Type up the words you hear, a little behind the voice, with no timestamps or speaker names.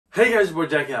Hey guys, it's your boy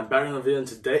Jacky. I'm back on the video, and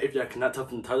today, if y'all cannot tell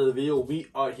from the title of the video, we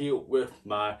are here with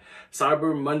my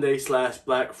Cyber Monday /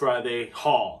 Black Friday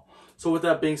haul. So with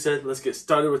that being said, let's get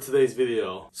started with today's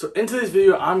video. So in today's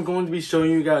video, I'm going to be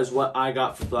showing you guys what I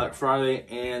got for Black Friday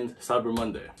and Cyber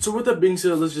Monday. So with that being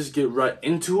said, let's just get right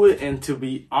into it. And to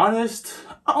be honest,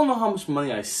 I don't know how much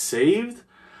money I saved.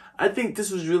 I think this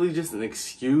was really just an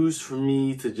excuse for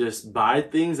me to just buy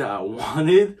things that I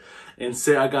wanted and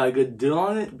say I got a good deal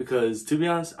on it, because to be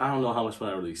honest, I don't know how much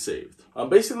money I really saved.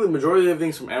 Basically, the majority of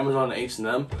things from Amazon and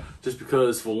H&M, just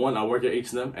because for one, I work at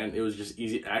H&M and it was just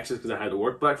easy access because I had to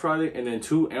work Black Friday, and then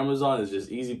two, Amazon is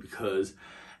just easy because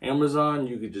Amazon,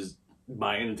 you could just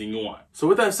buy anything you want. So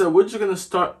with that said, we're just gonna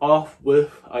start off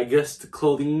with, I guess, the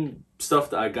clothing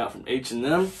stuff that I got from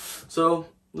H&M. So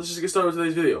let's just get started with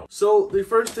today's video. So the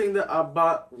first thing that I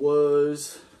bought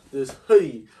was this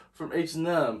hoodie from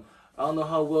H&M. I don't know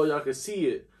how well y'all can see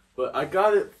it, but I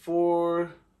got it for a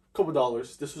couple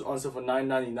dollars. This was on sale for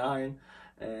 $9.99,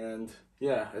 and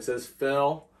yeah, it says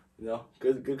 "Fell." You know,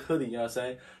 good hoodie. You know what I'm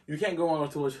saying? You can't go wrong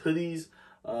with too much hoodies.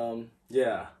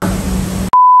 Yeah.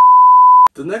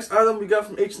 The next item we got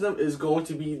from H&M is going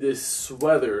to be this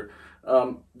sweater.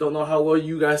 Don't know how well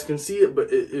you guys can see it,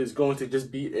 but it is going to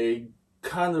just be a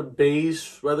kind of beige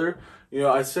sweater. You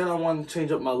know, I said I wanted to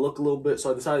change up my look a little bit, so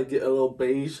I decided to get a little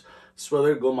beige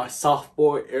sweater, go my soft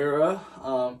boy era.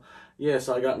 Yeah,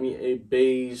 so I got me a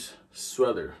beige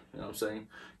sweater. You know what I'm saying?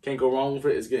 Can't go wrong with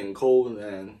it. It's getting cold,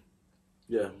 and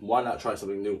yeah, why not try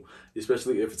something new,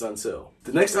 especially if it's on sale.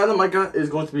 The next item I got is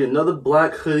going to be another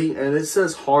black hoodie, and it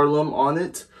says Harlem on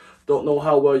it. Don't know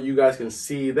how well you guys can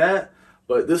see that,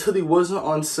 but this hoodie wasn't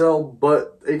on sale,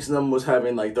 but H&M was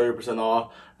having like 30%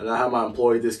 off, and I had my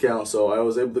employee discount, so I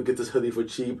was able to get this hoodie for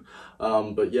cheap.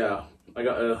 But yeah, I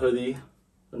got a hoodie,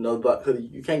 another black hoodie.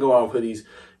 You can't go wrong with hoodies,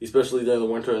 especially during the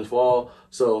winter and fall.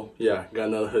 So yeah, got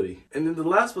another hoodie. And then the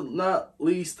last but not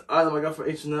least item I got from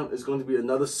H&M is going to be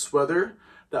another sweater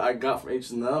that I got from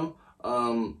H&M.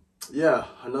 Yeah,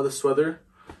 another sweater,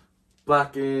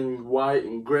 black and white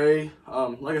and gray.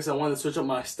 Like I said, I wanted to switch up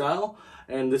my style,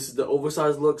 and this is the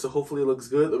oversized look, so hopefully it looks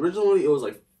good. Originally it was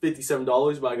like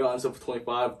 $57, but I got on sale for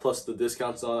 $25 plus the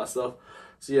discounts and all that stuff.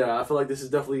 So yeah, I feel like this is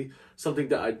definitely something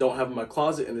that I don't have in my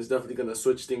closet, and it's definitely gonna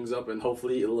switch things up, and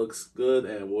hopefully it looks good,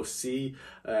 and we'll see.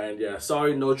 And yeah,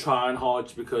 sorry, no trying hard,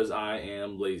 just because I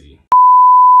am lazy.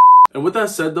 And with that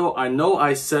said though, I know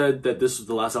I said that this was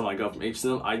the last time I got from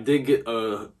H&M. I did get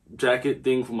a jacket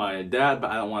thing for my dad,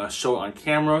 but I don't want to show it on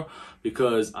camera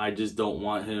because I just don't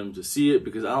want him to see it,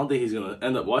 because I don't think he's gonna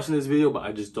end up watching this video, but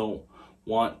I just don't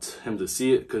want him to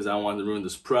see it because I don't want to ruin the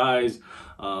surprise.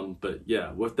 But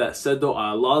yeah, with that said though,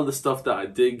 a lot of the stuff that I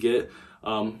did get,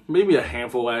 maybe a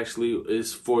handful actually,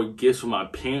 is for gifts from my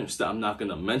parents that I'm not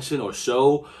gonna mention or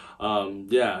show.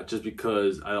 Yeah, just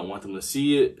because I don't want them to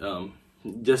see it.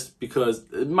 Just because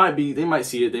it might be, they might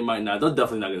see it, they might not. They're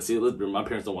definitely not gonna see it. My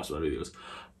parents don't watch my videos,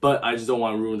 but I just don't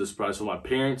want to ruin the surprise for my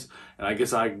parents. And I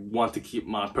guess I want to keep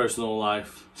my personal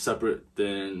life separate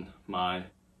than my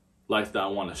life that I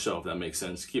want to show, if that makes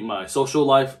sense. Keep my social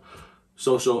life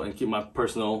social and keep my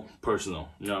personal personal.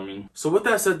 You know what I mean? So with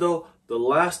that said though, the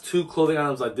last two clothing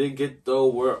items I did get though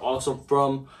were also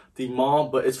from the mall,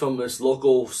 but it's from this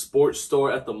local sports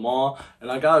store at the mall,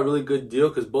 and I got a really good deal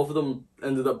because both of them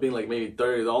ended up being like maybe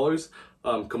 $30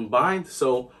 combined.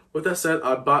 So with that said,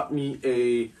 I bought me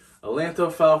a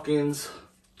Atlanta Falcons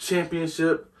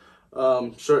championship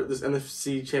shirt, this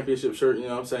NFC championship shirt. You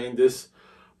know what I'm saying? This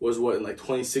was what, in like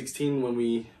 2016 when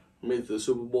we made it to the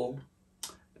Super Bowl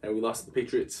and we lost to the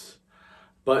Patriots.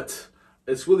 But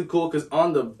it's really cool because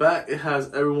on the back it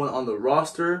has everyone on the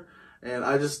roster, and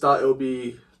I just thought it would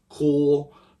be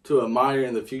cool to admire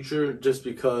in the future, just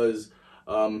because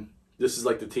this is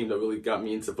like the team that really got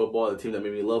me into football, the team that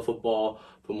made me love football,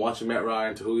 from watching Matt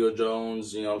Ryan to Julio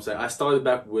Jones. You know what I'm saying? I started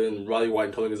back when Roddy White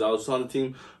and Tony Gonzalez was on the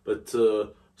team, but to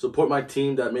support my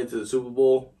team that made it to the Super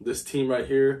Bowl, this team right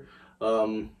here,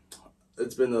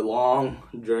 it's been a long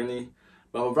journey,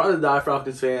 but I'm a ride or die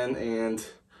Falcons fan, and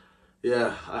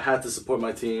yeah, I had to support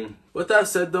my team. With that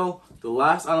said though, the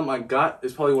last item I got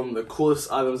is probably one of the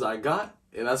coolest items I got,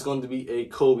 and that's going to be a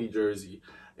Kobe jersey,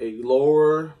 a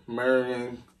Lower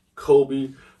Merion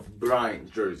Kobe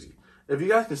Bryant jersey. If you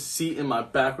guys can see in my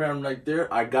background right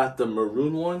there, I got the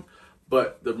maroon one,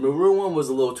 but the maroon one was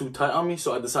a little too tight on me,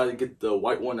 so I decided to get the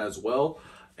white one as well.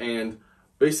 And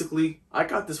basically, I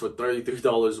got this for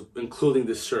 $33, including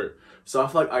this shirt. So I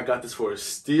feel like I got this for a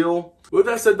steal. With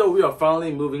that said though, we are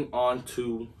finally moving on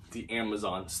to the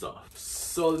Amazon stuff.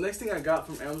 So the next thing I got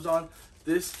from Amazon,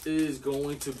 this is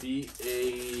going to be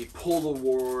a pull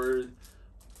award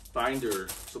binder.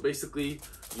 So basically,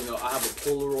 You know, I have a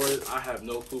Polaroid. I have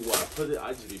no clue where I put it. I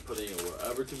just be putting it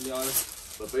wherever, to be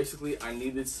honest. But basically, I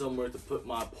needed somewhere to put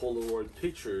my Polaroid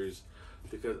pictures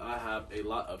because I have a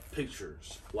lot of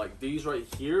pictures. Like these right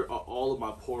here are all of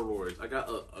my Polaroids. I got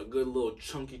a good little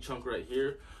chunky chunk right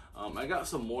here. I got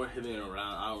some more hidden around.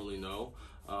 I don't really know.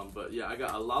 But yeah, I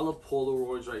got a lot of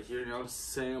Polaroids right here. You know what I'm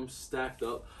saying? I'm stacked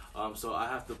up. So I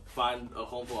have to find a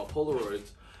home for my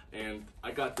Polaroids. And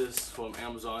I got this from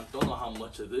Amazon. Don't know how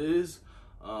much it is.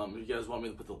 If you guys want me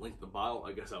to put the link in the bottle,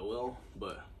 I guess I will.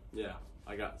 But yeah,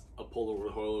 I got a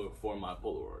Polaroid holder for my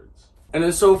Polaroids. And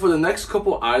then so for the next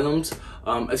couple items,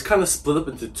 it's kind of split up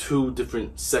into two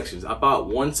different sections. I bought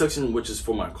one section which is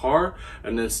for my car,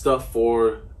 and then stuff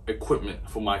for equipment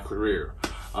for my career.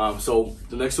 So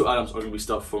the next two items are gonna be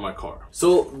stuff for my car.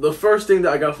 So the first thing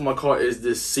that I got for my car is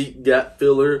this seat gap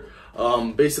filler.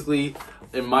 Basically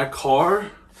in my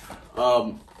car,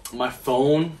 my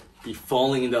phone be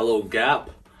falling in that little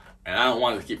gap, and I don't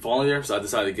want it to keep falling there, so I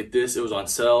decided to get this. It was on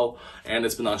sale, and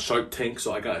it's been on Shark Tank,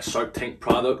 so I got a Shark Tank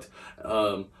product.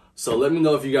 So let me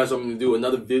know if you guys want me to do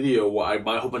another video where I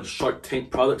buy a whole bunch of Shark Tank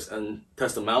products and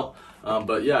test them out.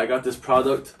 But yeah, I got this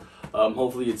product.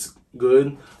 Hopefully it's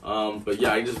good. But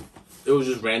yeah, it was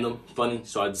just random, funny,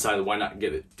 so I decided why not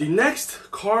get it. The next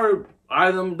car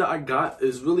item that I got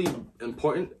is really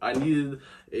important. I needed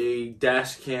a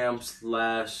dash cam.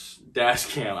 I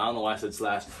don't know why I said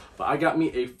slash, but I got me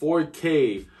a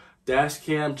 4K dash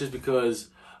cam just because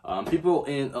people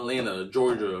in Atlanta,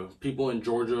 Georgia,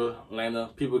 Atlanta,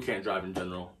 people can't drive in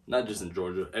general. Not just in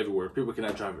Georgia, everywhere. People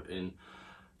cannot drive in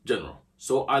general.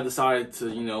 So I decided to,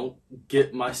 you know,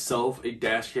 get myself a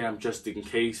dash cam just in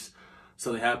case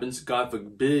something happens. God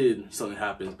forbid something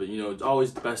happens, but you know, it's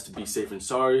always best to be safe than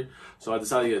sorry. So I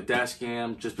decided to get a dash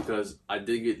cam just because I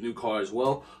did get a new car as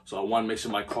well. So I want to make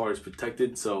sure my car is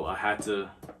protected. So I had to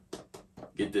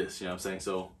get this, you know what I'm saying?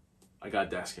 So I got a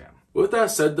dash cam. With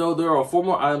that said though, there are 4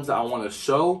 more items that I want to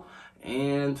show.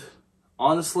 And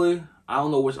honestly, I don't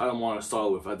know which item I want to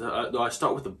start with. Do I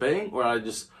start with a bang or I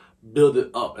just build it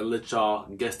up and let y'all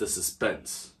guess the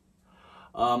suspense?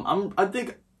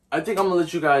 I think I'm gonna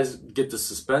let you guys get the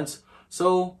suspense.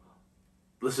 So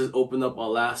let's just open up our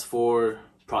last 4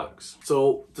 products.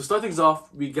 So to start things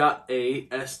off, we got a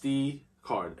SD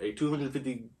card, a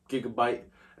 250 gigabyte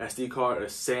SD card, a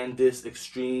SanDisk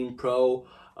Extreme Pro.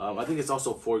 I think it's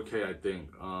also 4K, I think.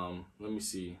 Let me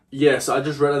see. Yeah, so I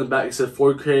just read on the back, it said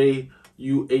 4K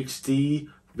UHD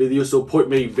video support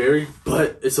may vary,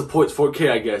 but it supports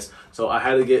 4K, I guess. So I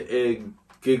had to get a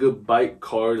gigabyte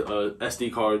card,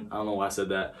 SD card. I don't know why I said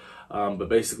that. But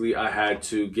basically I had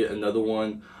to get another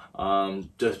one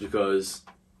just because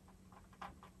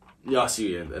y'all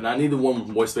see it. And I needed one with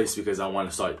more space because I want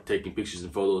to start taking pictures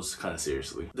and photos kind of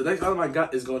seriously. The next item I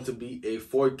got is going to be a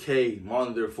 4K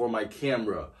monitor for my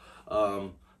camera.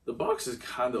 The box is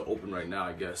kind of open right now,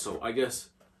 I guess. So I guess,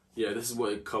 yeah, this is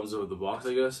what it comes with the box,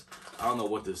 I guess. I don't know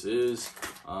what this is,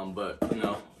 but you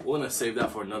know, we're gonna save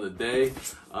that for another day.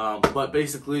 But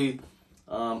basically,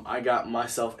 I got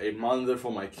myself a monitor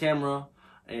for my camera,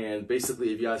 and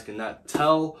basically, if you guys cannot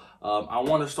tell, I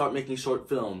want to start making short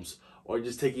films or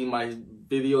just taking my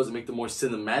videos and make them more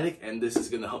cinematic, and this is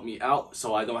gonna help me out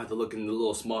so I don't have to look in the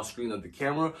little small screen of the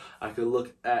camera. I could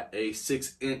look at a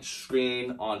 6-inch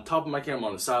screen on top of my camera,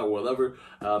 on the side, or whatever.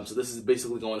 So this is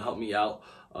basically going to help me out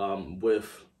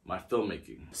with my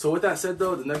filmmaking. So with that said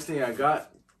though, the next thing I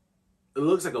got, it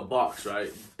looks like a box,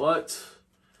 right? But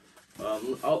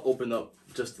I'll open up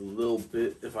just a little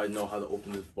bit if I know how to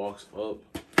open this box up.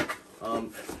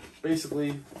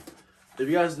 Basically, if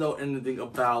you guys know anything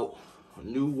about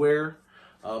newware,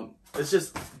 it's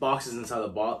just boxes inside a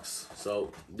box.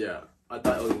 So yeah, I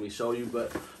thought I would let me show you.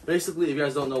 But basically, if you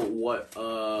guys don't know what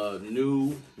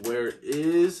newware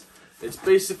is, it's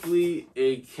basically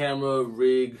a camera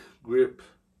rig grip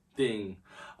thing.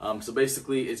 So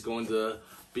basically, it's going to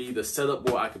be the setup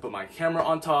where I can put my camera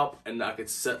on top and I could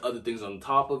set other things on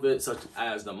top of it, such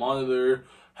as the monitor,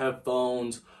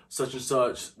 headphones, such and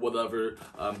such, whatever.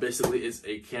 Basically, it's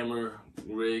a camera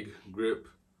rig grip.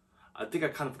 I think I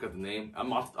kind of forgot the name.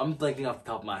 I'm blanking off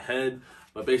the top of my head,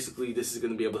 but basically, this is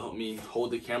going to be able to help me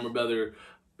hold the camera better,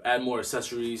 add more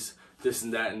accessories, this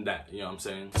and that, you know what I'm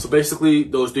saying? So basically,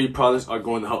 those 3 products are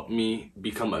going to help me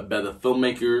become a better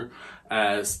filmmaker,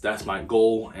 as that's my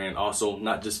goal, and also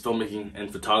not just filmmaking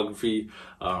and photography,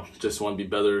 just want to be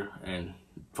better and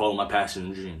follow my passion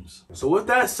and dreams. So with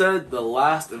that said, the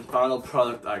last and final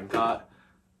product I got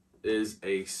is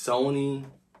a Sony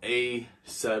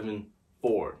A7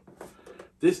 IV.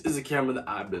 This is a camera that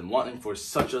I've been wanting for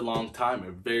such a long time, a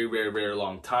very, very, very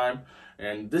long time.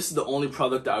 And this is the only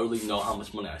product that I really know how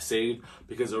much money I saved,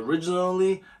 because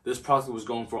originally this product was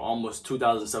going for almost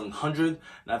 $2,700, and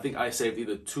I think I saved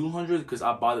either $200 because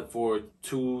I bought it for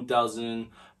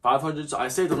 $2,500. So I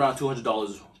saved around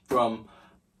 $200 from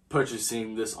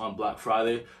purchasing this on Black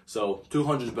Friday. So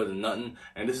 $200 is better than nothing.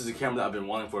 And this is a camera that I've been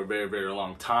wanting for a very, very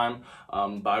long time.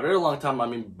 By a very long time, I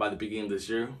mean by the beginning of this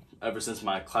year. Ever since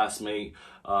my classmate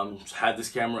had this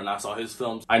camera and I saw his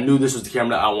films, I knew this was the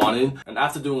camera that I wanted. And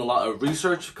after doing a lot of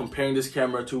research, comparing this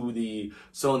camera to the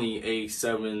Sony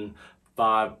a7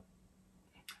 IV,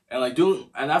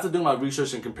 and after doing my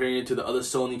research and comparing it to the other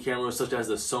Sony cameras, such as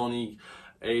the Sony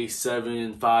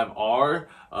a7 IV-R,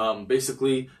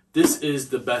 basically this is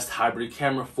the best hybrid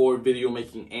camera for video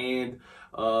making and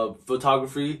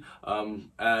photography,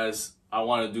 as I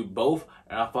want to do both.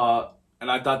 And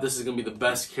I thought this is going to be the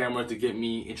best camera to get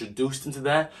me introduced into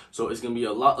that. So it's going to be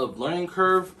a lot of learning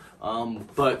curve.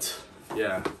 But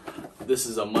yeah, this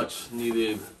is a much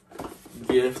needed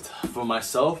gift for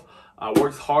myself. I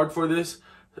worked hard for this,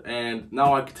 and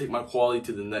now I can take my quality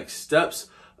to the next steps.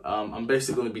 I'm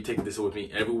basically going to be taking this with me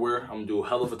everywhere. I'm going to do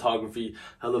hella photography,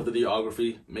 hella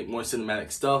videography, make more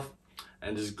cinematic stuff,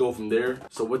 and just go from there.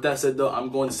 So with that said though,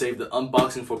 I'm going to save the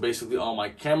unboxing for basically all my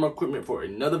camera equipment for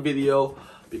another video,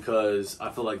 because I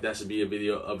feel like that should be a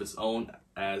video of its own,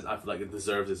 as I feel like it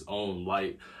deserves its own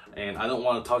light. And I don't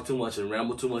want to talk too much and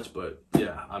ramble too much, but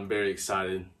yeah, I'm very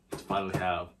excited to finally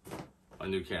have a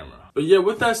new camera. But yeah,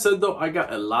 with that said though, I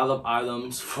got a lot of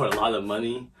items for a lot of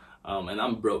money, and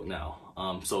I'm broke now.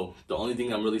 So the only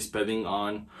thing I'm really spending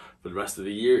on for the rest of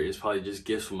the year is probably just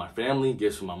gifts from my family,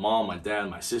 gifts from my mom, my dad,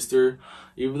 my sister.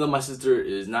 Even though my sister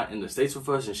is not in the States with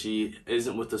us and she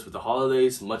isn't with us with the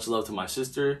holidays, much love to my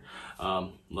sister.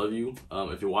 Love you.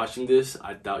 If you're watching this,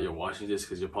 I doubt you're watching this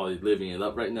because you're probably living it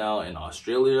up right now in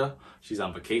Australia. She's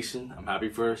on vacation. I'm happy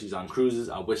for her. She's on cruises.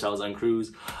 I wish I was on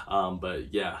cruise.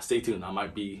 But yeah, stay tuned. I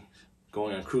might be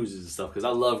going on cruises and stuff because I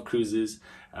love cruises.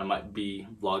 I might be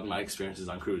vlogging my experiences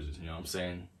on cruises, you know what I'm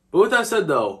saying? But with that said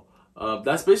though,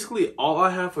 that's basically all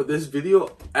I have for this video,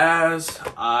 as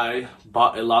I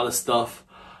bought a lot of stuff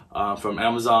from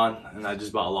Amazon, and I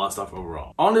just bought a lot of stuff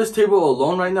overall. On this table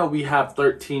alone right now, we have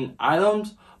 13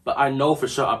 items, but I know for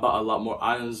sure I bought a lot more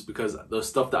items because the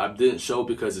stuff that I didn't show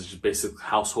because it's just basic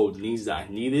household needs that I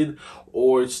needed,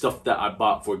 or stuff that I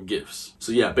bought for gifts.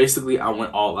 So yeah, basically I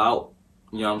went all out.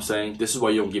 You know what I'm saying? This is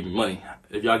why you don't give me money.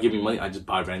 If y'all give me money, I just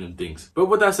buy random things. But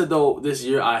with that said though, this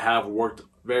year I have worked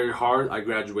very hard. I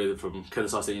graduated from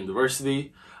Kennesaw State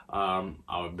University.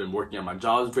 I've been working at my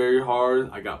jobs very hard.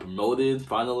 I got promoted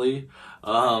finally.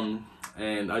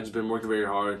 And I've just been working very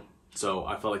hard. So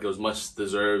I felt like it was much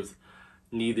deserved,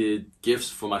 needed gifts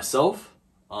for myself.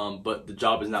 But the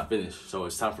job is not finished. So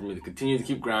it's time for me to continue to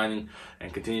keep grinding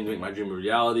and continue to make my dream a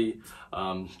reality.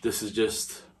 This is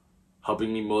just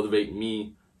helping me motivate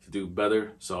me to do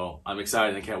better. So I'm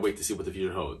excited and can't wait to see what the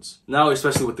future holds. Now,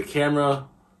 especially with the camera,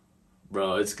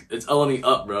 bro, it's only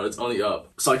up, bro. It's only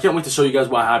up. So I can't wait to show you guys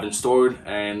what I have in store.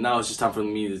 And now it's just time for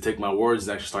me to take my words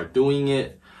and actually start doing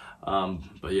it.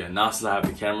 But yeah, now since I have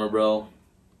the camera, bro,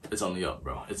 it's only up,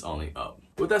 bro. It's only up.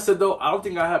 With that said though, I don't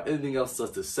think I have anything else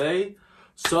to say.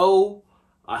 So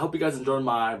I hope you guys enjoyed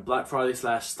my Black Friday /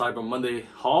 Cyber Monday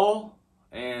haul.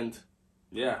 And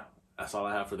yeah, that's all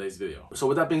I have for today's video. So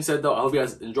with that being said though, I hope you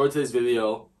guys enjoyed today's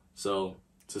video. So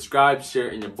subscribe, share,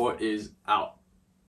 and your boy is out.